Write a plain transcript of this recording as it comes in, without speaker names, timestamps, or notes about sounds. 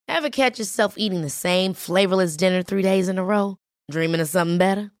Ever catch yourself eating the same flavorless dinner 3 days in a row? Dreaming of something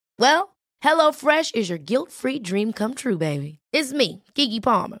better? Well, HelloFresh is your guilt-free dream come true, baby. It's me, Keke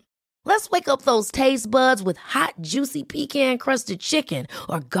Palmer. Let's wake up those taste buds with hot, juicy pecan-crusted chicken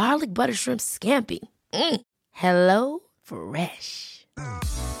or garlic butter shrimp scampi. Hello Fresh.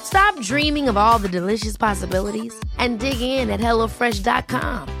 Stop dreaming of all the delicious possibilities and dig in at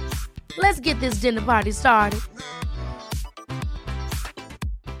HelloFresh.com. Let's get this dinner party started.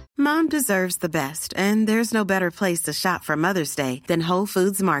 Mom deserves the best, and there's no better place to shop for Mother's Day than Whole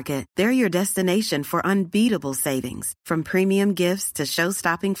Foods Market. They're your destination for unbeatable savings, from premium gifts to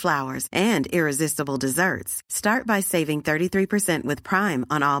show-stopping flowers and irresistible desserts. Start by saving 33% with Prime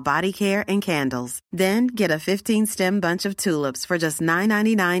on all body care and candles. Then get a 15-stem bunch of tulips for just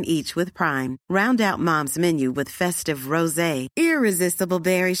 $9.99 each with Prime. Round out Mom's menu with festive rosé, irresistible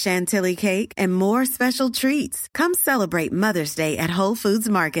berry chantilly cake, and more special treats. Come celebrate Mother's Day at Whole Foods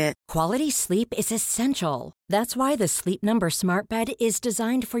Market. Quality sleep is essential. That's why the Sleep Number Smart Bed is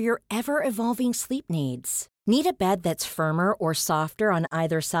designed for your ever-evolving sleep needs. Need a bed that's firmer or softer on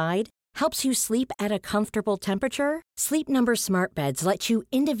either side? Helps you sleep at a comfortable temperature? Sleep Number Smart Beds let you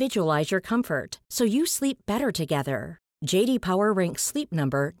individualize your comfort, so you sleep better together. J.D. Power ranks Sleep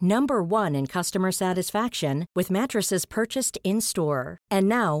Number number 1 in customer satisfaction with mattresses purchased in-store. And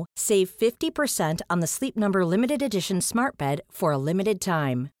now, save 50% on the Sleep Number Limited Edition Smart Bed for a limited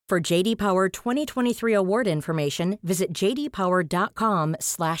time. For J.D. Power 2023 award information, visit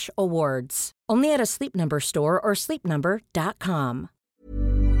jdpower.com/awards. Only at a Sleep Number store or sleepnumber.com.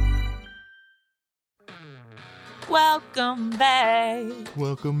 Welcome back.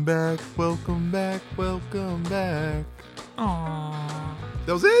 Welcome back, welcome back, welcome back. Aww.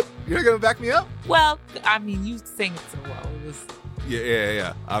 That was it? You're not going to back me up? Well, I mean, you sang it so well. It was...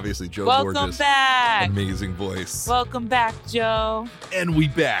 Yeah. Obviously, Joe Welcome Gorgeous. back. Amazing voice. Welcome back, Joe. And we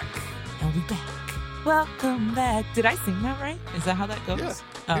back. Welcome back. Did I sing that right? Is that how that goes? Yeah.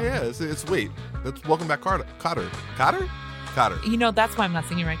 Oh. Yeah, it's wait. That's Welcome Back, Cotter. You know, that's why I'm not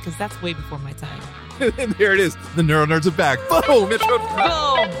singing right, because that's way before my time. And there it is. The Neuro Nerds are back. Boom! Boom!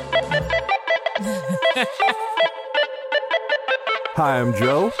 Hi, I'm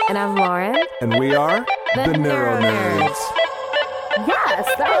Joe. And I'm Lauren. And we are the Neuro Nerds. Yes,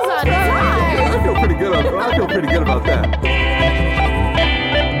 that was on time. I feel pretty good about that.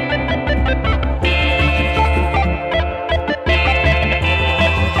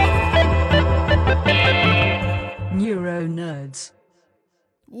 Neuro Nerds.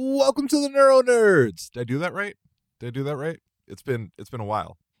 Welcome to the Neuro Nerds. Did I do that right? It's been a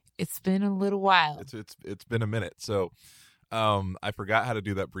while. It's been a little while. It's been a minute. So I forgot how to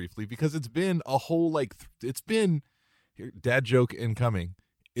do that briefly because it's been a whole it's been dad joke incoming.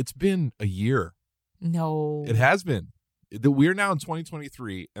 It's been a year. No. It has been. We're now in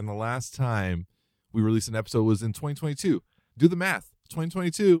 2023, and the last time we released an episode was in 2022. Do the math.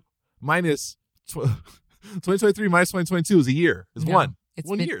 2022 minus 2023 minus 2022 is a year. It's one. It's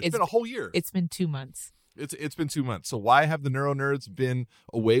 1 year. It's been a whole year. It's been 2 months. It's been 2 months. So why have the Neuro Nerds been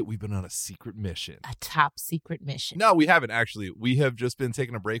away? We've been on a secret mission. A top secret mission. No, we haven't actually. We have just been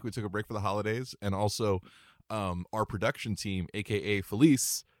taking a break. We took a break for the holidays, and also our production team, aka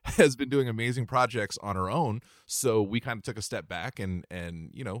Felice, has been doing amazing projects on her own. So we kind of took a step back and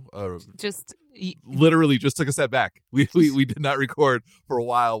literally just took a step back. We did not record for a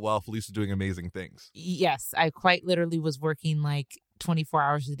while Felice was doing amazing things. Yes, I quite literally was working like 24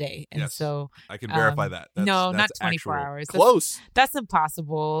 hours a day. And yes, so I can verify that. That's not 24 actual. hours. Close. That's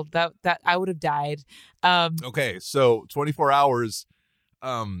impossible. That I would have died. Okay, so 24 hours.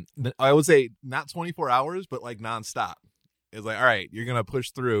 I would say not 24 hours, but like nonstop. It's like, all right, you're gonna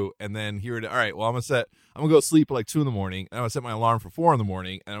push through, and then all right, well, I'm gonna go sleep at like 2 a.m, and I'm gonna set my alarm for 4 a.m,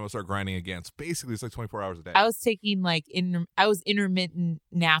 and I'm gonna start grinding again. So basically, it's like 24 hours a day. I was taking I was intermittent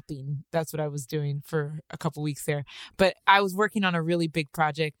napping. That's what I was doing for a couple weeks there. But I was working on a really big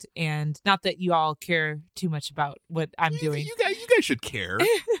project, and not that you all care too much about what I'm doing. You guys should care.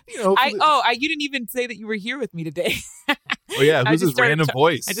 You didn't even say that you were here with me today. Oh yeah, who's this random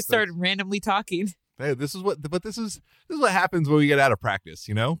voice? I just started randomly talking. Hey, this is what happens when we get out of practice,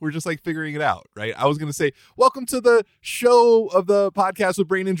 We're just like figuring it out, right? I was going to say, welcome to the show of the podcast with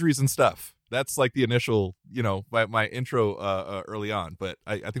brain injuries and stuff. That's like the initial, my intro early on, but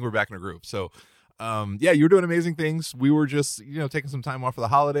I think we're back in a groove. So, yeah, you were doing amazing things. We were just, taking some time off for the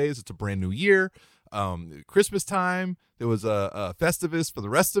holidays. It's a brand new year. Christmas time. There was a Festivus for the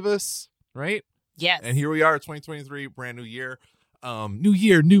rest of us, right? Yes. And here we are, 2023, brand new year. New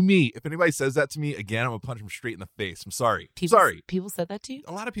year, new me. If anybody says that to me again, I'm gonna punch them straight in the face. I'm sorry. People said that to you?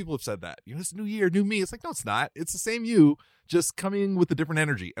 A lot of people have said that. It's new year, new me. It's like, no, it's not. It's the same you, just coming with a different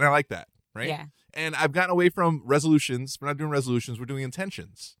energy. And I like that, right? Yeah. And I've gotten away from resolutions. We're not doing resolutions. We're doing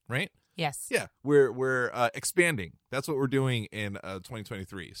intentions, right? Yes. Yeah, we're expanding. That's what we're doing in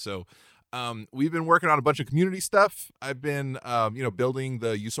 2023. So we've been working on a bunch of community stuff. I've been, building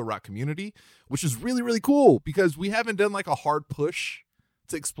the USO Rock community, which is really, really cool because we haven't done like a hard push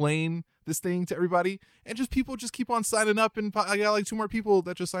to explain this thing to everybody. And just people just keep on signing up. And I got like 2 more people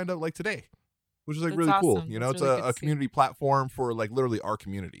that just signed up like today, which is like That's really cool. awesome. You know, That's it's really good a to see. community platform for like literally our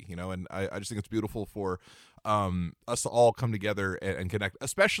community, you know, and I just think it's beautiful for us to all come together and connect,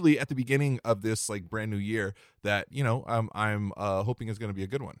 especially at the beginning of this like brand new year that, you know, I'm hoping is going to be a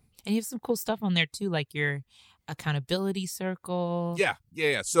good one. And you have some cool stuff on there too, like your accountability circle.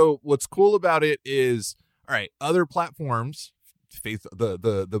 Yeah. So what's cool about it is, all right, other platforms,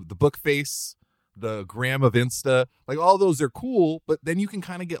 the book face, the gram of Insta, like all those are cool, but then you can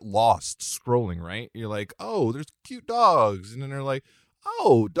kind of get lost scrolling, right? You're like, oh, there's cute dogs. And then they're like,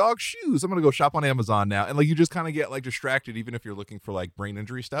 oh, dog shoes. I'm going to go shop on Amazon now. And like, you just kind of get like distracted, even if you're looking for like brain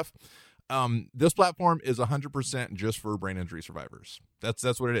injury stuff. This platform is 100% just for brain injury survivors.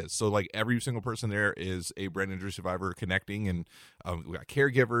 That's what it is. So like every single person there is a brain injury survivor connecting, and we got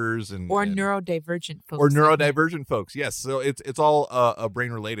caregivers and neurodivergent folks. or neurodivergent folks. Yes. So it's all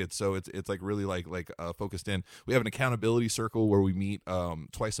brain related. So it's like really like focused in. We have an accountability circle where we meet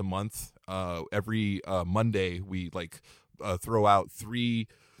twice a month. Every Monday we like throw out three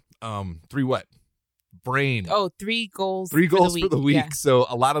what? Brain. Oh, 3 goals. 3 goals for the week. Yeah. So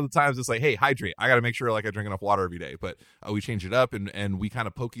a lot of the times it's like, hey, hydrate. I got to make sure like I drink enough water every day. But we change it up and we kind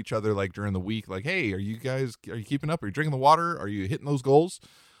of poke each other like during the week. Like, hey, are you keeping up? Are you drinking the water? Are you hitting those goals?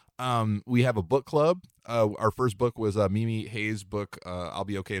 We have a book club. Our first book was Mimi Hayes' book, I'll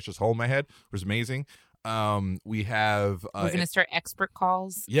Be Okay, It's Just Hole in My Head. It was amazing. We have we're gonna start expert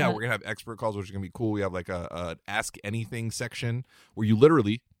calls. Yeah, we're gonna have expert calls, which is gonna be cool. We have like a ask anything section where you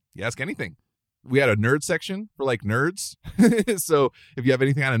literally ask anything. We had a nerd section for like nerds. So if you have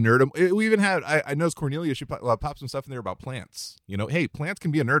anything on a nerdum, we even had, I noticed Cornelia, she popped some stuff in there about plants. You know, hey, plants can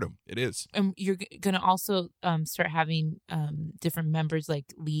be a nerdum. It is. And you're going to also start having different members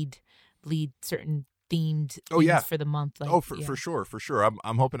like lead certain themed things for the month. Like, for sure.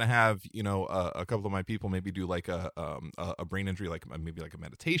 I'm hoping to have, you know, a couple of my people maybe do like a brain injury, like maybe like a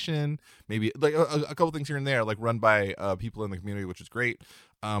meditation, maybe like a couple things here and there, like run by people in the community, which is great.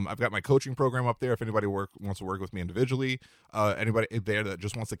 I've got my coaching program up there. If anybody wants to work with me individually, anybody there that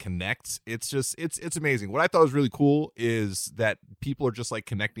just wants to connect, it's amazing. What I thought was really cool is that people are just like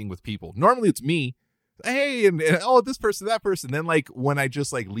connecting with people. Normally it's me. Hey, and oh, this person, that person. Then like when I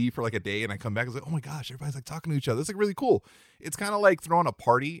just like leave for like a day and I come back, it's like, oh my gosh, everybody's like talking to each other. It's like really cool. It's kind of like throwing a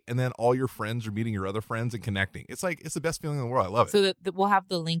party and then all your friends are meeting your other friends and connecting. It's like, it's the best feeling in the world. I love it. So we'll have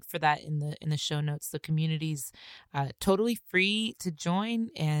the link for that in the show notes. The community's totally free to join,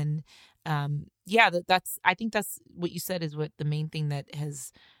 and I think that's what you said is what the main thing that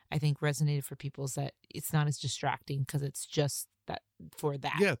has, I think, resonated for people is that it's not as distracting because it's just that for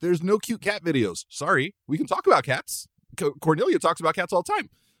that. Yeah, there's no cute cat videos. Sorry, we can talk about cats. Cornelia talks about cats all the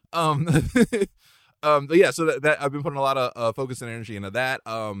time. But yeah, so that I've been putting a lot of focus and energy into that.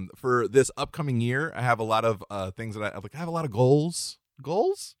 For this upcoming year, I have a lot of things that I have a lot of goals.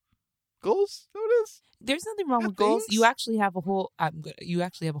 Goals? Is that what it is? There's nothing wrong with goals. You actually have a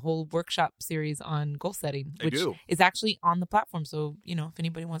whole workshop series on goal setting, which is actually on the platform. So, you know, if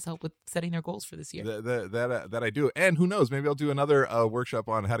anybody wants help with setting their goals for this year, that I do. And who knows, maybe I'll do another workshop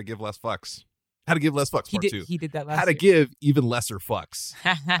on how to give less fucks. How to give less fucks. Part 2. He did that last. How to give even lesser fucks.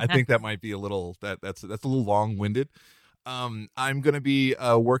 I think that might be a little that's a little long-winded. I'm going to be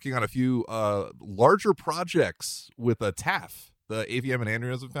working on a few larger projects with TAF, the AVM and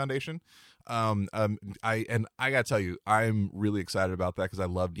Aneurysm Foundation. I gotta tell you, I'm really excited about that because I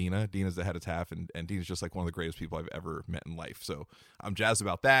love Dina. Dina's the head of TAF, and Dina's just like one of the greatest people I've ever met in life. So I'm jazzed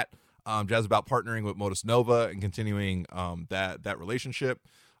about that. I'm jazzed about partnering with Modus Nova and continuing that relationship.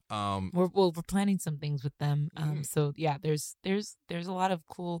 We're planning some things with them. So yeah, there's a lot of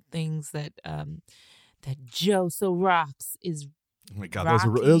cool things that Joe So Rocks is. Oh my God, that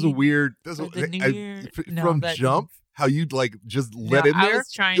was a weird. From Jump. How you like just let in there?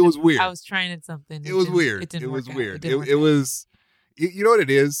 It was weird. I was trying something. It was weird. It was weird. It was. You know what it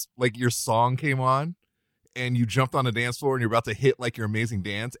is? Like your song came on, and you jumped on a dance floor, and you're about to hit like your amazing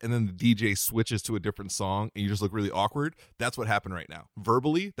dance, and then the DJ switches to a different song, and you just look really awkward. That's what happened right now.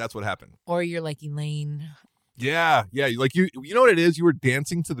 Verbally, that's what happened. Or you're like Elaine. Yeah. Like you know what it is? You were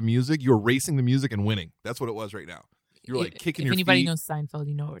dancing to the music. You were racing the music and winning. That's what it was right now. You're like kicking your feet. If anybody knows Seinfeld,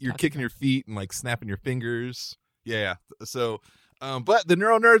 you know what we're You're kicking your feet and like snapping your fingers. Yeah. So But the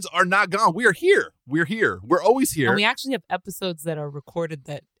Neuro Nerds are not gone. We are here. We're here. We're always here. And we actually have episodes that are recorded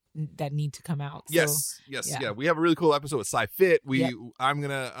that need to come out. So, Yes. Yeah. We have a really cool episode with Sci-Fit. I'm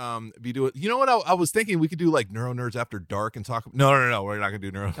gonna be doing. You know what I was thinking? We could do like Neuro Nerds After Dark and talk. No. We're not gonna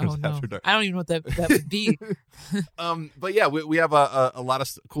do Neuro Nerds After Dark. I don't even know what that would be. But yeah, we have a lot of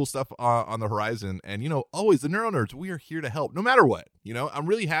cool stuff on the horizon, and always the Neuro Nerds. We are here to help, no matter what. I'm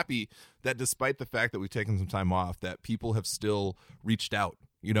really happy that despite the fact that we've taken some time off, that people have still reached out.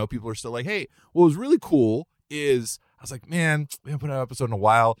 People are still like, hey, what was really cool is. I was like, man, we haven't put out an episode in a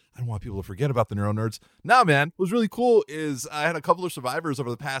while. I don't want people to forget about the Neuro Nerds. Nah, man, what was really cool is I had a couple of survivors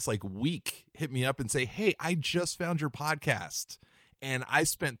over the past week hit me up and say, hey, I just found your podcast. And I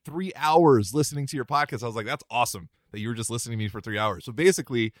spent 3 hours listening to your podcast. I was like, that's awesome that you were just listening to me for 3 hours. So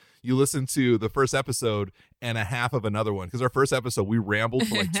basically, you listen to the first episode and a half of another one. Because our first episode, we rambled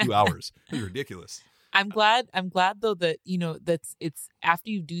for 2 hours. It was ridiculous. I'm glad though that, it's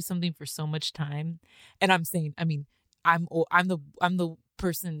after you do something for so much time. And I'm the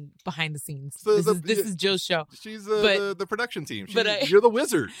person behind the scenes. This is Joe's show. She's the production team. You're the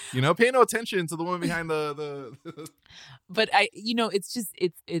wizard. Pay no attention to the woman behind the. But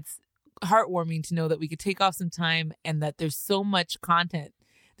it's heartwarming to know that we could take off some time and that there's so much content.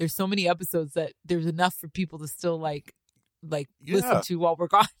 There's so many episodes that there's enough for people to still listen to while we're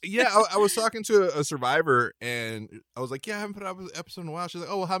gone. Yeah, I was talking to a survivor and I was like, yeah, I haven't put out an episode in a while. She's like,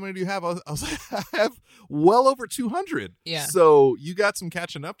 oh, well, how many do you have? I was like, I have well over 200. Yeah. So you got some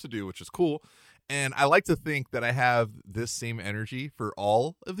catching up to do, which is cool. And I like to think that I have this same energy for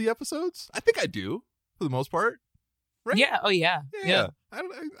all of the episodes. I think I do for the most part. Right? Yeah. Oh, yeah. Yeah.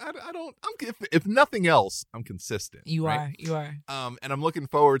 If nothing else, I'm consistent. You right? are. And I'm looking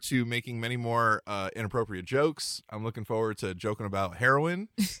forward to making many more inappropriate jokes. I'm looking forward to joking about heroin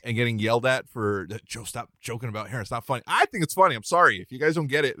and getting yelled at for Joe, stop joking about heroin. It's not funny. I think it's funny. I'm sorry if you guys don't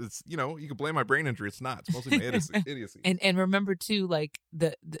get it. It's you can blame my brain injury. It's not. It's mostly my idiocy. And remember too,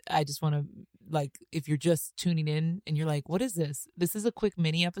 I just want to if you're just tuning in and you're like, what is this? This is a quick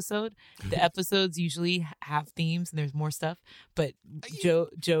mini episode. The episodes usually have themes and there's more stuff, but Joe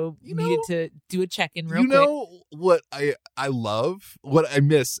needed to do a check-in real quick. What I love, what I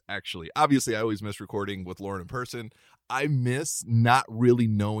miss actually. Obviously, I always miss recording with Lauren in person. I miss not really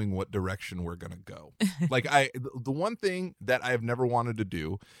knowing what direction we're gonna go. The one thing that I have never wanted to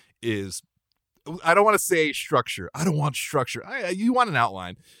do is, I don't want to say structure. I don't want structure. You want an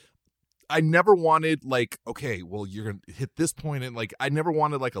outline. I never wanted okay, well, you're going to hit this point. And I never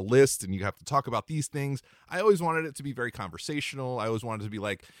wanted a list and you have to talk about these things. I always wanted it to be very conversational. I always wanted it to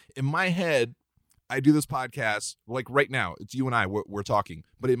be in my head, I do this podcast, right now, it's you and I, we're talking.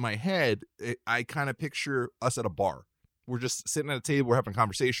 But in my head, I kind of picture us at a bar. We're just sitting at a table, we're having a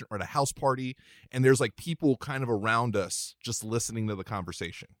conversation, or at a house party. And there's people kind of around us just listening to the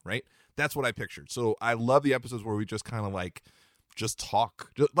conversation, right? That's what I pictured. So I love the episodes where we just kind of just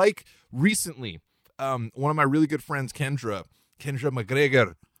talk. Recently, one of my really good friends, Kendra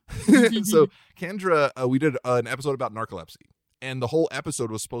McGregor. So Kendra, we did an episode about narcolepsy, and the whole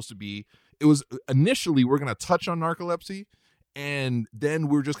episode was supposed to be, initially we're going to touch on narcolepsy, and then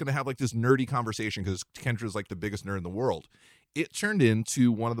we're just going to have this nerdy conversation because Kendra's the biggest nerd in the world. It turned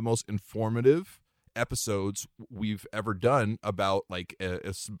into one of the most informative episodes we've ever done about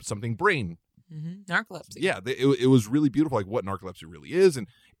something brain. Mm-hmm. Narcolepsy. Yeah, it was really beautiful, what narcolepsy really is, and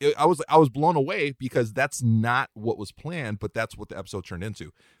I was blown away because that's not what was planned, but that's what the episode turned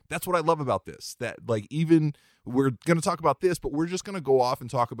into. That's what I love about this. That even we're going to talk about this, but we're just going to go off and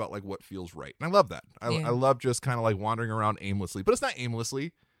talk about what feels right, and I love that. I love just kind of wandering around aimlessly, but it's not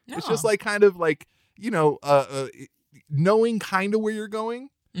aimlessly. No. It's just knowing kind of where you're going.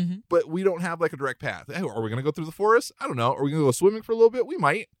 Mm-hmm. But we don't have a direct path. Hey, are we going to go through the forest? I don't know. Are we going to go swimming for a little bit? We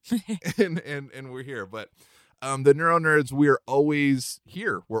might. and we're here. But the Neuro Nerds, we are always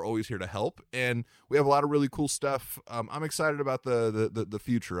here. We're always here to help. And we have a lot of really cool stuff. I'm excited about the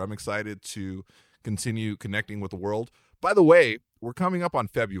future. I'm excited to continue connecting with the world. By the way, we're coming up on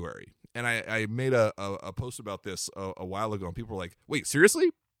February. And I made a post about this a while ago. And people were like, wait,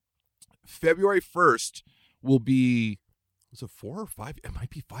 seriously? February 1st will be... Was it 4 or 5? It might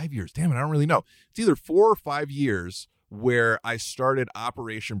be 5 years. Damn it, I don't really know. It's either 4 or 5 years where I started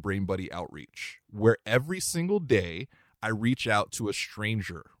Operation Brain Buddy Outreach, where every single day I reach out to a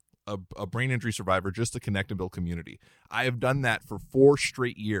stranger, a brain injury survivor, just to connect and build community. I have done that for 4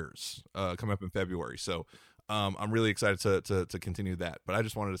 straight years, coming up in February. So I'm really excited to continue that. But I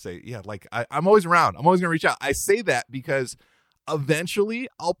just wanted to say, I'm always around. I'm always going to reach out. I say that because Eventually,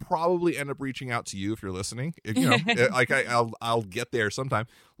 I'll probably end up reaching out to you if you're listening. You know, like I'll get there sometime.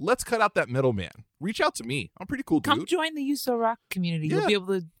 Let's cut out that middleman. Reach out to me. I'm pretty cool, dude. Come join the You So Rock community. Yeah. You'll be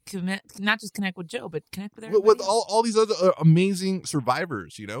able to not just connect with Joe, but connect with everybody. With all these other amazing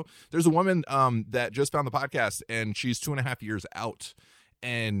survivors. You know, there's a woman that just found the podcast, and she's 2.5 years out.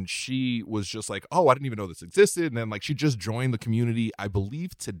 And she was just like, oh, I didn't even know this existed. And then like she just joined the community, I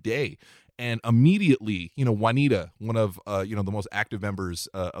believe today. And immediately, you know, Juanita, one of you know, the most active members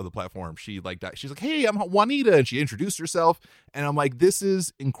of the platform, she's like, hey, I'm Juanita, and she introduced herself. And I'm like, this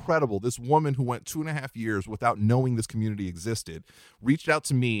is incredible. This woman who went 2.5 years without knowing this community existed, reached out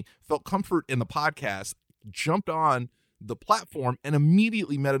to me, felt comfort in the podcast, jumped on the platform, and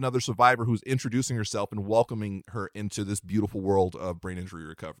immediately met another survivor who's introducing herself and welcoming her into this beautiful world of brain injury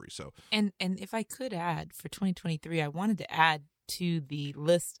recovery. So, and if I could add, for 2023, I wanted to add to the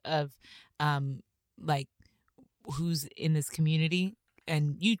list of like who's in this community,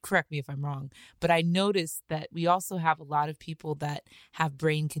 and you correct me if I'm wrong, but I noticed that we also have a lot of people that have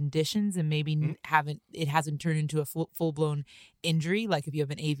brain conditions and maybe it hasn't turned into a full-blown injury, like if you have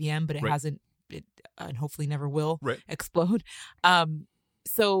an AVM, but it hasn't, and hopefully never will explode.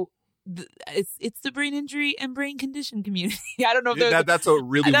 So it's the brain injury and brain condition community. I don't know if that's a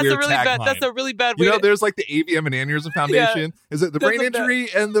really weird tagline. That's a really bad way. You know, there's like the AVM and Aneurysm Foundation. Is it the brain injury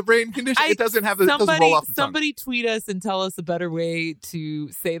and the brain condition? It doesn't have. It doesn't roll off the tongue. Somebody tweet us and tell us a better way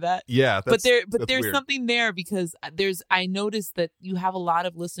to say that. Yeah, there's weird. something there, because I noticed that you have a lot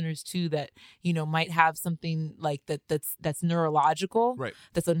of listeners too that, you know, might have something like that's neurological. Right.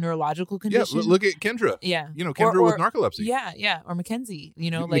 That's a neurological condition. Yeah. Look at Kendra. Yeah. You know, Kendra with narcolepsy. Yeah. Or Mackenzie. You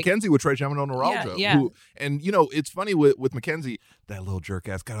know, like Mackenzie with trigeminal neuralgia. Yeah. And you know, it's funny with Mackenzie, that little jerk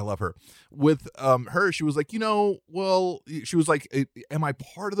ass. Gotta love her. With her, she was like, you know, well, she was like, am I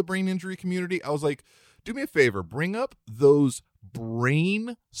part of the brain injury community? I was like, do me a favor, bring up those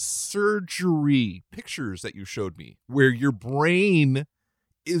brain surgery pictures that you showed me, where your brain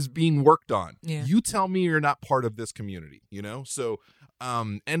is being worked on. Yeah. You tell me you're not part of this community, you know? So,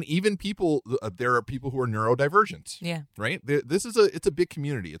 and even people, there are people who are neurodivergent. Yeah. Right. It's a big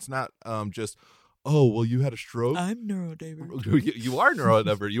community. It's not just, oh, well, you had a stroke. I'm neurodivergent. You are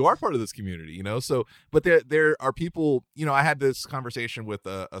neurodivergent. You are part of this community, you know? So, but there are people, you know, I had this conversation with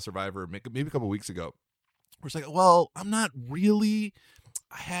a survivor maybe a couple of weeks ago, where it's like, well, I'm not really,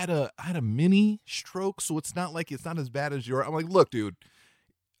 I had a mini stroke, so it's not as bad as your. I'm like, look, dude,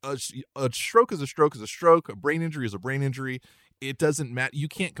 a stroke is a stroke is a stroke. A brain injury is a brain injury. It doesn't matter. You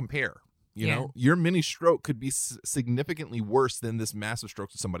can't compare. You know, your mini stroke could be significantly worse than this massive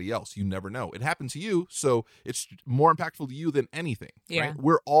stroke to somebody else. You never know. It happened to you, so it's more impactful to you than anything. Yeah. Right?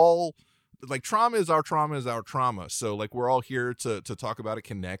 We're all like, trauma is our trauma. So like, we're all here to talk about it,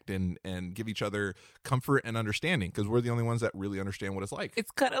 connect, and give each other comfort and understanding, because we're the only ones that really understand what it's like. It's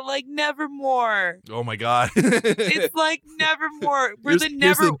kind of like Nevermore. Oh my God. It's like Nevermore. Here's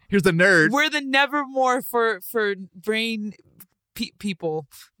the nerd. We're the Nevermore for brain people,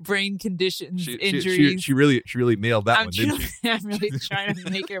 brain conditions, injuries. She really nailed that one, didn't she? I'm really trying to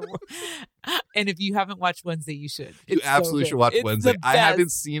make it work. And if you haven't watched Wednesday, you should. You absolutely should watch Wednesday. I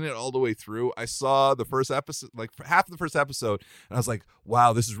haven't seen it all the way through. I saw the first episode, like half of the first episode, and I was like,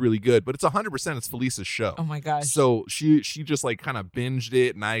 wow, this is really good. But it's 100%. It's Felisa's show. Oh my gosh. So she just like kind of binged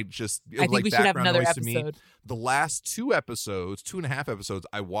it, and I think we should have another episode. The last 2.5 episodes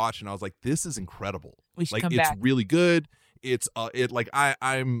I watched, and I was like, this is incredible. We should like, come it's back. really good. It's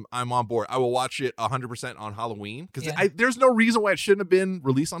I'm on board. I will watch it 100% on Halloween, because there's no reason why it shouldn't have been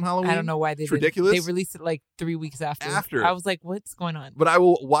released on Halloween. I don't know why it's ridiculous. They released it like 3 weeks after. I was like, what's going on? But I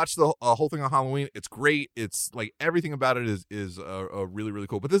will watch the whole thing on Halloween. It's great. It's like everything about it is really, really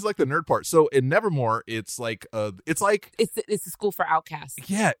cool. But this is like the nerd part. So in Nevermore, it's like it's the school for outcasts.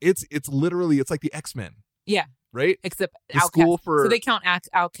 Yeah, it's literally, it's like the X-Men. Yeah. Right? Except the outcasts. School for, so they count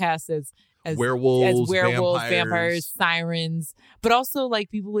outcasts as werewolves, vampires, sirens, but also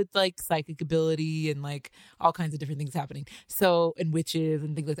like people with like psychic ability and like all kinds of different things happening. So, and witches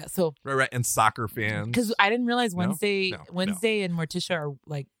and things like that. So right, and soccer fans. Because I didn't realize Wednesday No. and Morticia are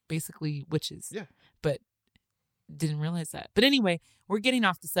like basically witches. Yeah, but didn't realize that. But anyway, we're getting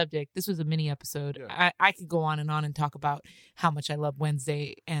off the subject. This was a mini episode. Yeah. I could go on and talk about how much I love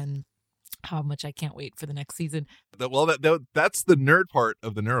Wednesday and how much I can't wait for the next season. That's the nerd part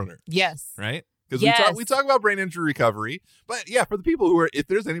of the Neuro Nerd. Yes. Right? Because yes. we talk about brain injury recovery. But yeah, for the people who are, if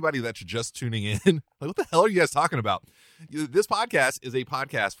there's anybody that's just tuning in, like, what the hell are you guys talking about? This podcast is a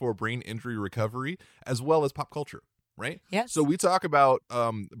podcast for brain injury recovery as well as pop culture, right? Yes. So we talk about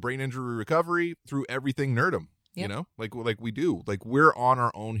brain injury recovery through everything nerdum, yep. you know, like we do. Like, we're on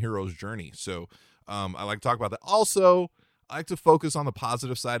our own hero's journey. So I like to talk about that. Also, I like to focus on the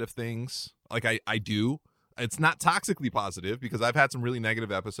positive side of things. Like I do. It's not toxically positive because I've had some really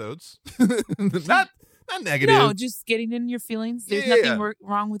negative episodes. not negative. No, just getting in your feelings. There's nothing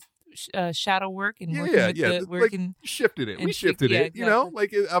wrong with shadow work and working with the work and shifted it. We shifted it. You know,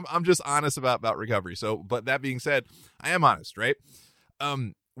 like I'm just honest about recovery. So, but that being said, I am honest, right?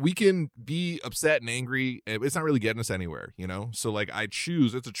 We can be upset and angry. It's not really getting us anywhere, you know? So like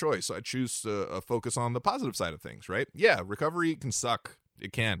it's a choice. So I choose to focus on the positive side of things, right? Yeah, recovery can suck.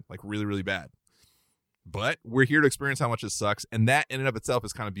 It can, like really, really bad. But we're here to experience how much it sucks. And that in and of itself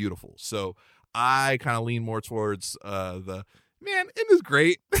is kind of beautiful. So I kind of lean more towards man, it is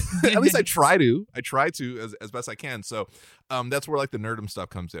great. At least I try to as best I can. So that's where like the nerdum stuff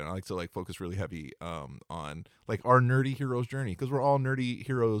comes in. I like to like focus really heavy on like our nerdy hero's journey because we're all nerdy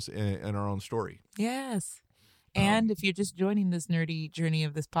heroes in our own story. Yes. And if you're just joining this nerdy journey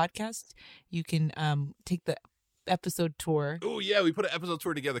of this podcast, you can take the episode tour. Oh yeah, we put an episode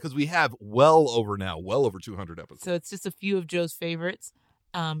tour together because we have well over 200 episodes. So it's just a few of Joe's favorites.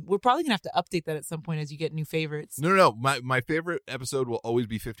 We're probably gonna have to update that at some point as you get new favorites. No. My favorite episode will always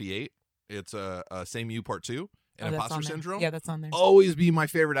be 58. It's Same You Part 2 and Imposter Syndrome. Yeah, that's on there. Always be my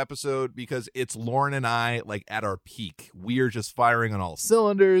favorite episode because it's Lauren and I like at our peak. We are just firing on all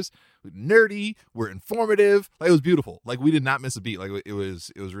cylinders. We're nerdy. We're informative. Like it was beautiful. Like we did not miss a beat. Like it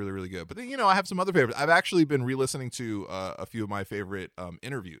was really, really good. But then I have some other favorites. I've actually been re-listening to a few of my favorite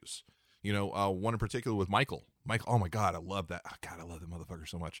interviews. One in particular with Michael. Oh my God, I love that. Oh God, I love that motherfucker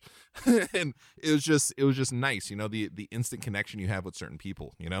so much. And it was just nice, the instant connection you have with certain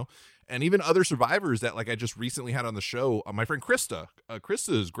people, and even other survivors that like I just recently had on the show. My friend Krista.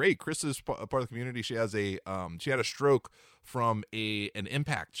 Krista is great. Krista's part of the community. She has she had a stroke from an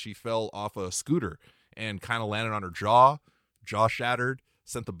impact. She fell off a scooter and kind of landed on her jaw shattered,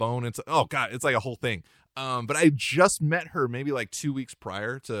 sent the bone into. Oh God, it's like a whole thing. But I just met her maybe like 2 weeks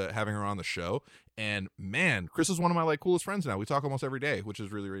prior to having her on the show. And man, Chris is one of my like coolest friends now. We talk almost every day, which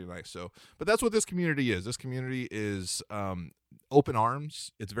is really, really nice. So, but that's what this community is. This community is open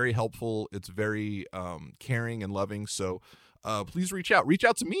arms. It's very helpful. It's very caring and loving. So please reach out. Reach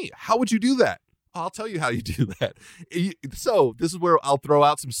out to me. How would you do that? I'll tell you how you do that. So this is where I'll throw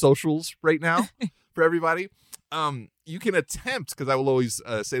out some socials right now for everybody. You can attempt, because I will always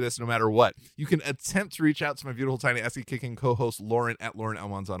say this no matter what, you can attempt to reach out to my beautiful, tiny, Esky-kicking co-host, Lauren, at Lauren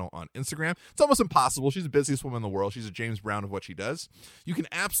Almanzano on Instagram. It's almost impossible. She's the busiest woman in the world. She's a James Brown of what she does. You can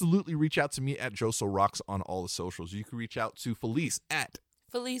absolutely reach out to me at Joso Rocks on all the socials. You can reach out to Felice at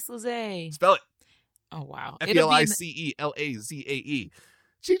Felice Lazae. Spell it. Oh, wow. FELICELAZAE.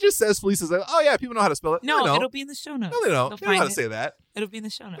 She just says Felice is like, oh yeah, people know how to spell it. No, it'll be in the show notes. No, they don't. They don't know how to say that. It'll be in the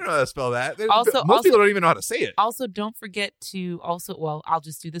show notes. They don't know how to spell that. Most people don't even know how to say it. Also, don't forget to I'll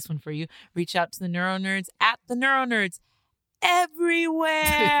just do this one for you. Reach out to the Neuro Nerds at the Neuro Nerds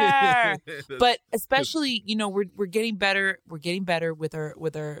everywhere. But especially, we're getting better. We're getting better with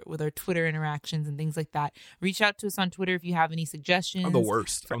our Twitter interactions and things like that. Reach out to us on Twitter if you have any suggestions. I'm the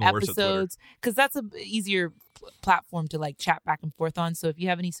worst. For episodes, because that's a easier platform to like chat back and forth on. So if you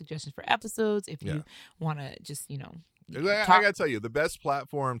have any suggestions for episodes, if you want to just I gotta tell you, the best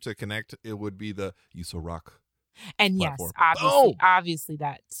platform to connect it would be the Joso Rock. And platform. Yes, obviously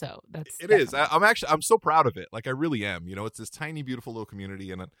that. So that's it is. I'm so proud of it. Like I really am. It's this tiny, beautiful little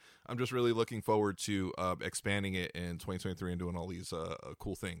community, and I'm just really looking forward to expanding it in 2023 and doing all these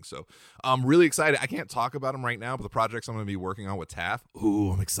cool things. So I'm really excited. I can't talk about them right now, but the projects I'm going to be working on with TAF. Ooh,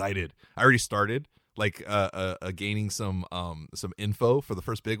 I'm excited. I already started. Like gaining some info for the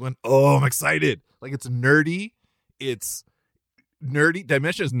first big one. Oh, I'm excited. Like it's nerdy.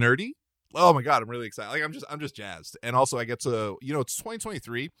 Dimension is nerdy. Oh my God, I'm really excited. Like I'm just jazzed. And also I get to, it's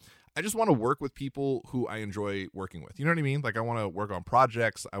 2023. I just want to work with people who I enjoy working with. You know what I mean? Like I want to work on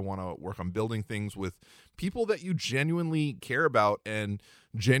projects. I want to work on building things with people that you genuinely care about and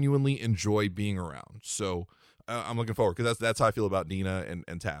genuinely enjoy being around. So I'm looking forward because that's how I feel about Dina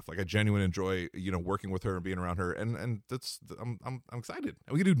and TAF. Like I genuinely enjoy working with her and being around her, and that's I'm excited.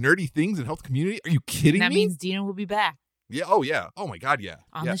 And we can do nerdy things and help the community. Are you kidding me? That means Dina will be back. Yeah. Oh yeah. Oh my God. Yeah.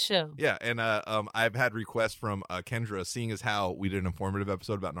 On the show. Yeah. And I've had requests from Kendra, seeing as how we did an informative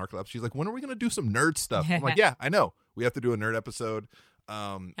episode about narcolepsy. She's like, when are we going to do some nerd stuff? I'm like, yeah, I know. We have to do a nerd episode.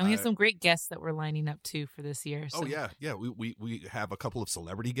 And we have some great guests that we're lining up too for this year. So. Oh yeah. We have a couple of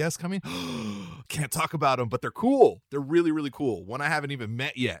celebrity guests coming. Can't talk about them, but they're cool. They're really, really cool. One I haven't even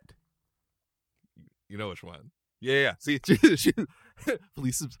met yet. You know which one? Yeah. See,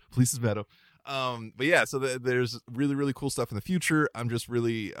 Felice's Meadow. But yeah, so there's really, really cool stuff in the future. I'm just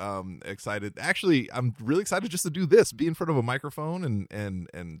really excited. Actually, I'm really excited just to do this, be in front of a microphone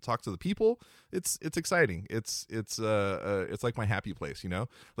and talk to the people. It's exciting. It's like my happy place, you know?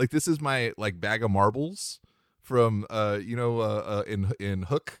 Like this is my like bag of marbles from in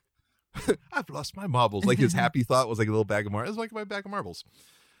Hook. I've lost my marbles. Like his happy thought was like a little bag of marbles. It's like my bag of marbles.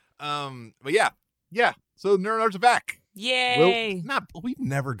 But yeah. So NeuroNerds are back. Yay! We've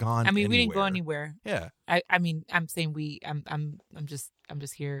never gone. I mean, anywhere. we didn't go anywhere. Yeah. I mean, I'm saying I'm just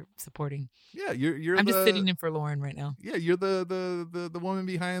here supporting. Yeah, you're. I'm just sitting in for Lauren right now. Yeah, you're the woman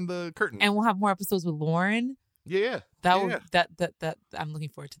behind the curtain. And we'll have more episodes with Lauren. Yeah. That I'm looking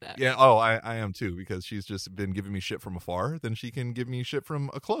forward to that. Yeah. Oh, I am too, because she's just been giving me shit from afar. Then she can give me shit from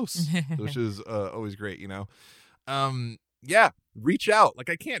close, which is always great, you know. Yeah, reach out. Like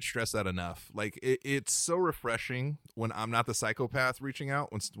I can't stress that enough. Like it's so refreshing when I'm not the psychopath reaching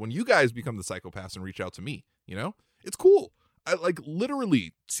out. When you guys become the psychopaths and reach out to me, you know, it's cool. I like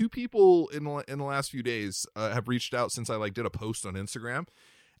literally 2 people in the last few days have reached out since I like did a post on Instagram,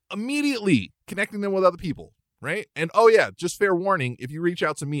 immediately connecting them with other people. Right. And oh, yeah, just fair warning. If you reach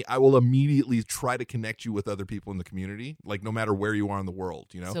out to me, I will immediately try to connect you with other people in the community, like no matter where you are in the world,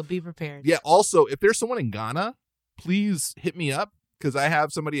 you know, so be prepared. Yeah. Also, if there's someone in Ghana, please hit me up, because I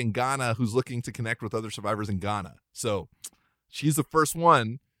have somebody in Ghana who's looking to connect with other survivors in Ghana. So she's the first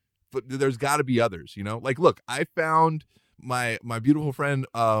one, but there's got to be others, you know, like, look, I found my beautiful friend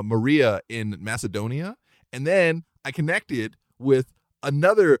Maria in Macedonia, and then I connected with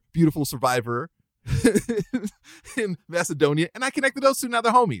another beautiful survivor in Macedonia, and I connected those 2. Now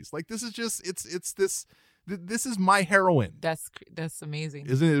they're homies. Like this is just this is my heroine. That's amazing,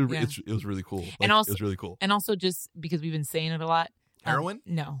 isn't it? Yeah. It was really cool. Like, and also, it was really cool. And also, just because we've been saying it a lot. Heroin?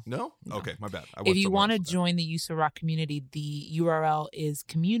 No. Okay, my bad. If you want to join the USO Rock community, the URL is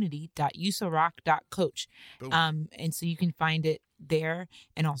community.usorock.coach. And so you can find it there,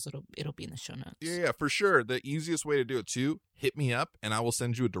 and also it'll be in the show notes. Yeah, for sure. The easiest way to do it too, hit me up and I will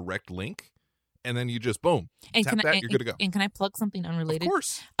send you a direct link, and then you just boom, and tap that, you're good to go. And can I plug something unrelated? Of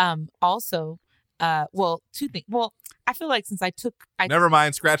course. Also, well, 2 things. Well, I feel like since I never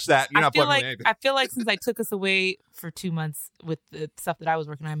mind, scratch that. You're not plugging anything. I feel like since I took us away for 2 months with the stuff that I was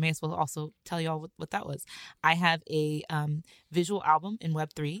working on, I may as well also tell y'all what that was. I have a visual album in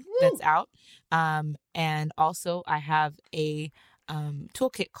Web3 that's out. And also I have a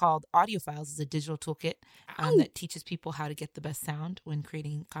toolkit called Audiophiles. Is a digital toolkit that teaches people how to get the best sound when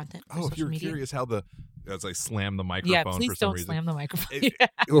creating content for social media. If you're curious how as I slam the microphone, yeah, please for some don't reason. Slam the microphone.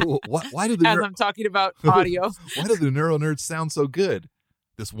 Why do the as I'm talking about audio? Why do the NeuroNerds sound so good?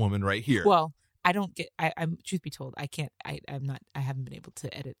 This woman right here. Well, I don't get. I'm truth be told, I can't. I'm not. I haven't been able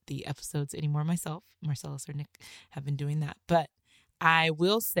to edit the episodes anymore myself. Marcellus or Nick have been doing that, but I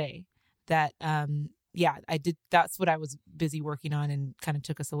will say that. Yeah, I did. That's what I was busy working on, and kind of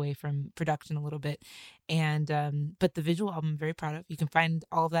took us away from production a little bit. And but the visual album, I'm very proud of. You can find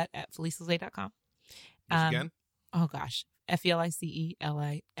all of that at FeliceLazae.com. Again? Oh gosh, FeliceLazae.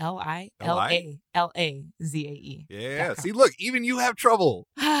 Yeah. See, look, even you have trouble.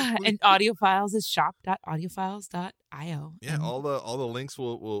 And Audiophiles is shop.audiophiles.io. Yeah, all the links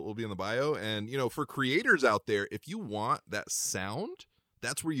will be in the bio. And you know, for creators out there, if you want that sound,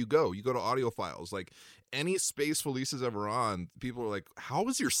 that's where you go. You go to Audiophiles. Like any space Felice is ever on, people are like, "How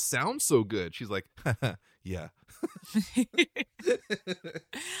is your sound so good?" She's like, "Yeah."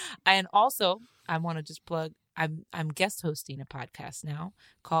 And also, I want to just plug. I'm guest hosting a podcast now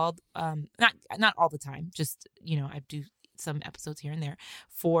called not all the time. Just I do some episodes here and there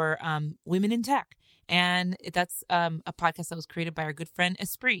for women in tech. And that's a podcast that was created by our good friend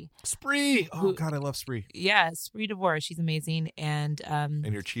Esprit. Esprit! Oh, God, I love Esprit. Yeah, Esprit Devora. She's amazing. And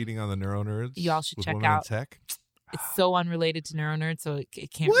you're cheating on the NeuroNerds? Y'all should check women out. In tech? It's so unrelated to NeuroNerds, so it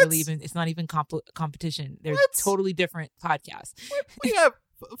can't really even, it's not even competition. They're totally different podcasts. We have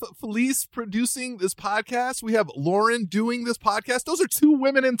Felice producing this podcast. We have Lauren doing this podcast. Those are 2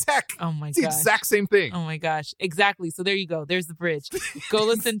 women in tech. Oh my gosh. It's the exact same thing. Oh my gosh. Exactly. So there you go. There's the bridge. Go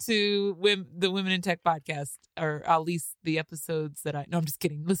listen to the Women in Tech podcast, or at least the episodes that I'm just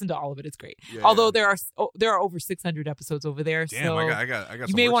kidding. Listen to all of it. It's great. Yeah, although there are over 600 episodes over there. Damn, so I got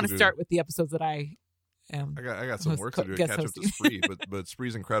you may want to start with the episodes that I got some work to do to catch up to Spree, but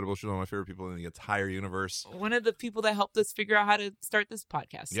Spree's incredible. She's one of my favorite people in the entire universe. One of the people that helped us figure out how to start this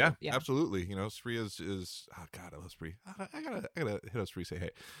podcast. So, yeah, absolutely. Spree is oh God, I love Spree. I gotta hit up Spree, say hey.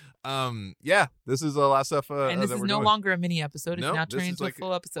 Yeah, this is a lot of stuff. And this is no longer a mini episode. It's now turning into a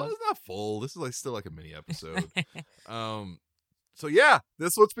full episode. Well, it's not full. This is still like a mini episode. So yeah,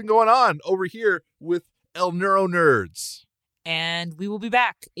 this is what's been going on over here with El NeuroNerds. And we will be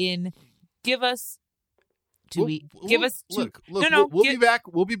back in give us 2 weeks. Look. No, we'll be back.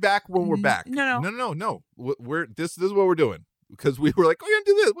 We'll be back when we're back. No. We're this is what we're doing because we were like, oh, you're gonna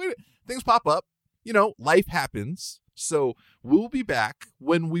do this. Wait, things pop up. Life happens. So we'll be back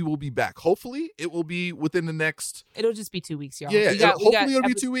when we will be back. Hopefully, it will be within the next. It'll just be 2 weeks, y'all. Yeah, hopefully it'll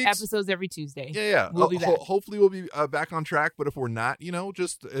be 2 weeks. Episodes every Tuesday. Yeah. We'll be back. Hopefully we'll be back on track. But if we're not,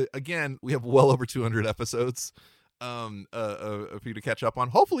 just again, we have well over 200 episodes for you to catch up on.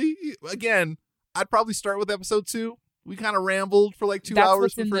 Hopefully, again, I'd probably start with episode 2. We kind of rambled for like 2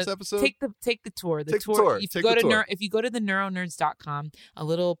 hours for the first episode. Take the tour. Take the tour. If you go to the neuronerds.com, a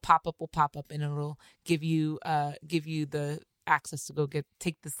little pop-up will pop up and it'll give you the access to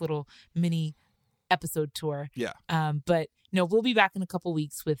take this little mini episode tour. Yeah. But no, we'll be back in a couple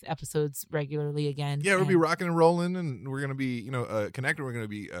weeks with episodes regularly again. Yeah, we'll be rocking and rolling, and we're gonna be connected. We're gonna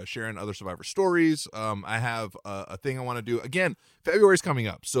be sharing other Survivor stories. I have a thing I want to do. Again, February's coming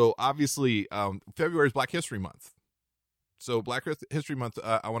up, so obviously February is Black History Month. So Black History Month,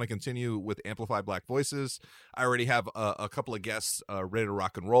 I want to continue with Amplify Black Voices. I already have a couple of guests ready to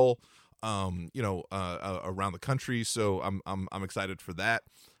rock and roll, around the country. So I'm excited for that.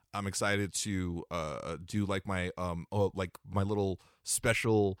 I'm excited to do like my little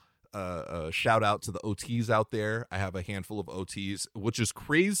special shout out to the OTs out there. I have a handful of OTs, which is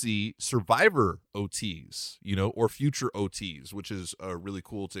crazy Survivor OTs, or future OTs, which is really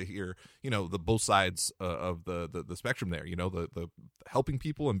cool to hear, the both sides of the spectrum there, the helping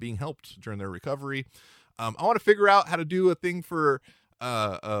people and being helped during their recovery. I want to figure out how to do a thing for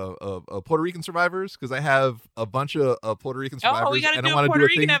Puerto Rican survivors, because I have a bunch of Puerto Rican survivors. Oh, we gotta and do I want a to Puerto do a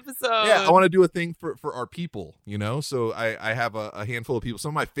Rican thing, episode. Yeah, I want to do a thing for our people, So I have a handful of people, some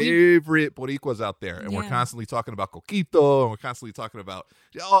of my favorite Boricuas out there, and we're constantly talking about Coquito, and we're constantly talking about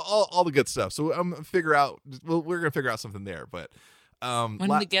all the good stuff. So we're gonna figure out something there, but. One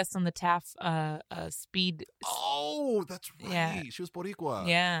of the guests on the TAF speed. Oh, that's right. Yeah. She was Boricua.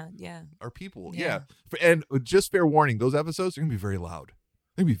 Yeah. Our people. Yeah. And just fair warning, those episodes are going to be very loud.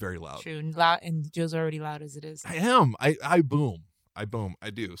 They're going to be very loud. True. And loud, and Joe's already loud as it is. I am. I boom. I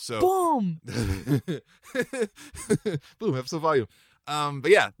do. So boom. Boom. Have some volume. But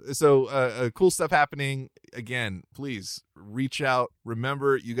yeah, so cool stuff happening. Again, please reach out.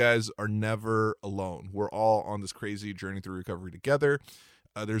 Remember, you guys are never alone. We're all on this crazy journey through recovery together.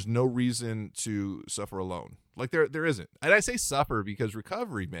 There's no reason to suffer alone. Like there isn't. And I say suffer because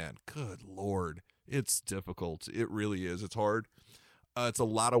recovery, man, good Lord, it's difficult. It really is. It's hard. It's a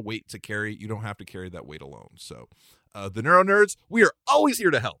lot of weight to carry. You don't have to carry that weight alone. So the Neuro Nerds, we are always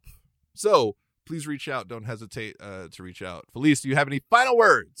here to help. So please reach out. Don't hesitate to reach out. Felice, do you have any final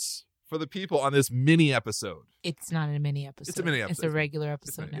words for the people on this mini episode? It's not a mini episode. It's a mini episode. It's a regular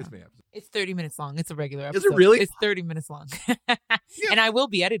episode now. It's a mini episode. It's 30 minutes long. It's a regular episode. Is it really? It's 30 minutes long. And I will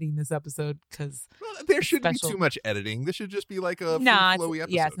be editing this episode because there shouldn't be too much editing. This should just be like a free flowy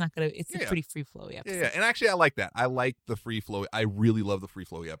episode. Yeah, it's not gonna. It's a pretty free flowy episode. Yeah, and actually, I like that. I like the free flowy. I really love the free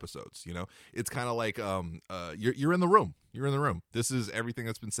flowy episodes. It's kind of like you're in the room. You're in the room. This is everything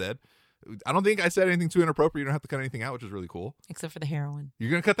that's been said. I don't think I said anything too inappropriate. You don't have to cut anything out, which is really cool. Except for the heroin. You're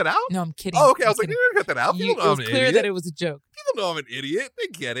going to cut that out? No, I'm kidding. Oh, okay. I was kidding. like, you're going to cut that out? People know I'm an idiot. It was clear that it was a joke. People know I'm an idiot. They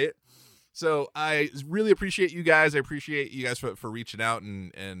get it. So I really appreciate you guys. I appreciate you guys for reaching out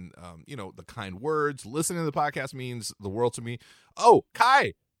and the kind words. Listening to the podcast means the world to me. Oh,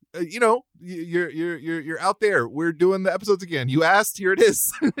 Kai, you're out there. We're doing the episodes again. You asked, here it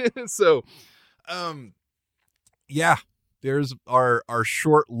is. So, yeah. There's our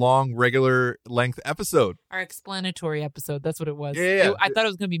short, long, regular length episode. Our explanatory episode. That's what it was. Yeah. I thought it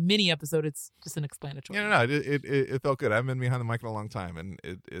was going to be mini episode. It's just an explanatory. Yeah, no. It felt good. I've been behind the mic in a long time, and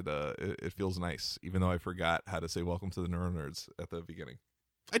it feels nice, even though I forgot how to say welcome to the Neuro Nerds at the beginning.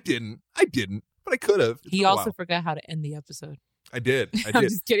 I didn't, but I could have. He also forgot how to end the episode. I did. I'm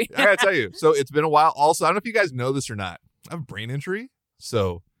just kidding. I gotta tell you. So it's been a while. Also, I don't know if you guys know this or not. I have a brain injury,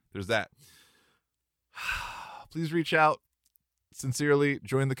 so there's that. Please reach out. Sincerely,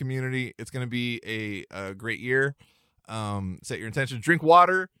 join the community. It's going to be a great year. Set your intention. Drink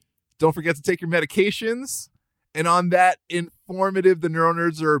water. Don't forget to take your medications. And on that informative, the Neuro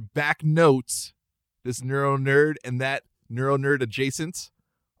Nerds are back note. This Neuro Nerd and that Neuro Nerd adjacent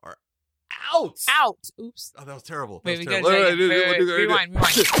are out. Oops. Oh, that was terrible. Wait, rewind.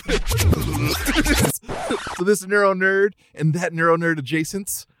 So this Neuro Nerd and that Neuro Nerd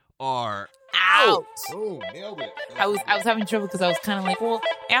adjacent are out. Oh, nailed it. I was having trouble because I was kind of like, well,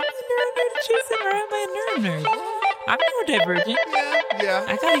 am I a Neuro Nerd adjacent or am I a Neuro Nerd? I'm neurodivergent. Yeah.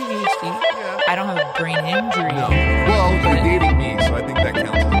 I got ADHD. Yeah. I don't have a brain injury. No. Well, you're dating me, so I think that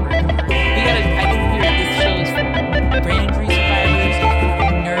counts as a brain injury. I think this show is for brain injury survivors,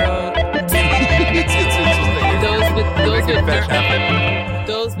 neuro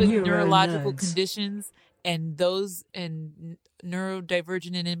with neurological conditions and those and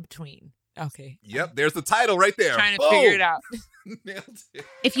neurodivergent and in between. Okay. Yep, there's the title right there. Trying to figure it out. Nailed it.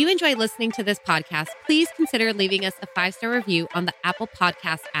 If you enjoy listening to this podcast, please consider leaving us a 5-star review on the Apple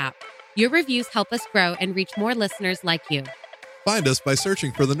Podcast app. Your reviews help us grow and reach more listeners like you. Find us by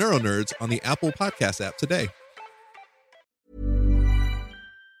searching for the Neuro Nerds on the Apple Podcast app today.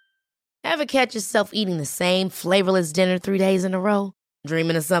 Ever catch yourself eating the same flavorless dinner 3 days in a row?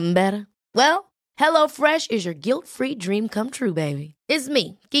 Dreaming of something better? Well, HelloFresh is your guilt-free dream come true, baby. It's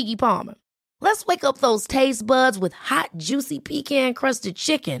me, Keke Palmer. Let's wake up those taste buds with hot, juicy pecan-crusted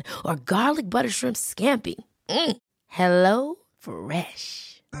chicken or garlic butter shrimp scampi. Hello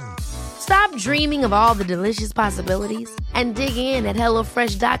Fresh. Stop dreaming of all the delicious possibilities and dig in at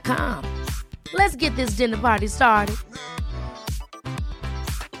HelloFresh.com. Let's get this dinner party started.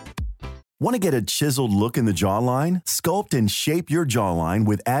 Want to get a chiseled look in the jawline? Sculpt and shape your jawline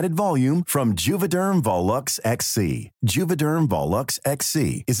with added volume from Juvederm Volux XC. Juvederm Volux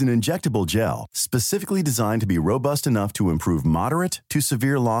XC is an injectable gel specifically designed to be robust enough to improve moderate to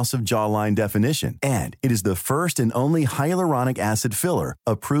severe loss of jawline definition. And it is the first and only hyaluronic acid filler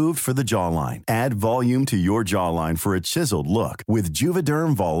approved for the jawline. Add volume to your jawline for a chiseled look with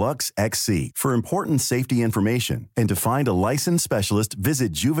Juvederm Volux XC. For important safety information and to find a licensed specialist,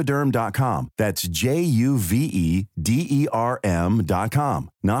 visit Juvederm.com. That's Juvederm.com.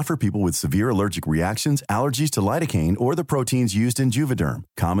 Not for people with severe allergic reactions, allergies to lidocaine, or the proteins used in Juvederm.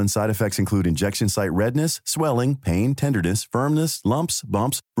 Common side effects include injection site redness, swelling, pain, tenderness, firmness, lumps,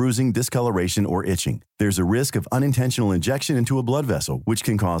 bumps, bruising, discoloration, or itching. There's a risk of unintentional injection into a blood vessel, which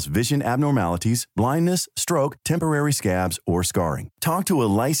can cause vision abnormalities, blindness, stroke, temporary scabs, or scarring. Talk to a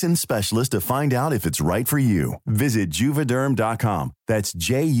licensed specialist to find out if it's right for you. Visit Juvederm.com. That's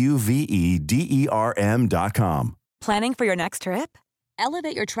Juvederm.com. Planning for your next trip?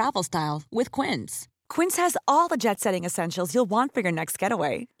 Elevate your travel style with Quince. Quince has all the jet-setting essentials you'll want for your next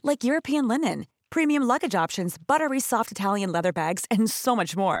getaway, like European linen, premium luggage options, buttery soft Italian leather bags, and so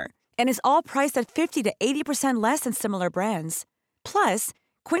much more. And is all priced at 50 to 80% less than similar brands. Plus,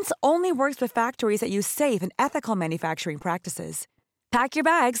 Quince only works with factories that use safe and ethical manufacturing practices. Pack your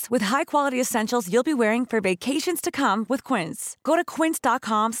bags with high-quality essentials you'll be wearing for vacations to come with Quince. Go to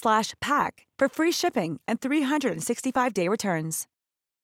quince.com/pack for free shipping and 365-day returns.